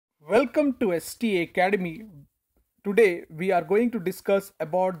Welcome to STA Academy. Today we are going to discuss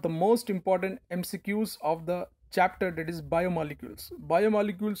about the most important MCQs of the chapter, that is biomolecules.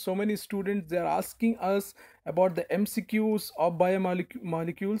 Biomolecules, so many students they are asking us about the MCQs of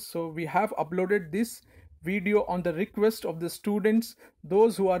biomolecules. So we have uploaded this video on the request of the students,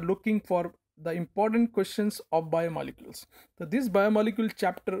 those who are looking for the important questions of biomolecules. So this biomolecule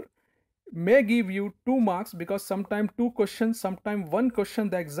chapter may give you 2 marks, because sometimes two questions, sometimes one question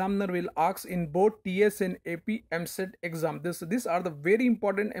the examiner will ask in both TS and AP Eamcet exam. These are the very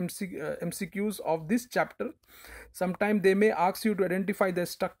important MCQs of this chapter. Sometimes they may ask you to identify the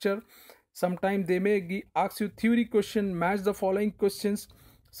structure. Sometimes they may ask you theory question, match the following questions.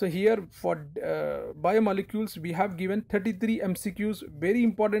 So here for biomolecules we have given 33 MCQs, very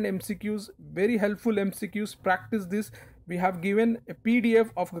important MCQs, very helpful MCQs. Practice this. We have given a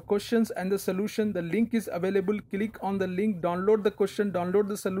PDF of the questions and the solution. The link is available. Click on the link, download the question, download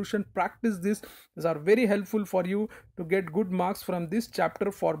the solution, practice this. These are very helpful for you to get good marks from this chapter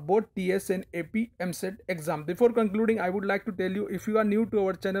for both TS and AP Eamcet exam. Before concluding, I would like to tell you, if you are new to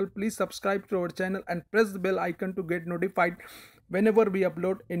our channel, please subscribe to our channel and press the bell icon to get notified whenever we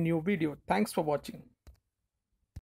upload a new video. Thanks for watching.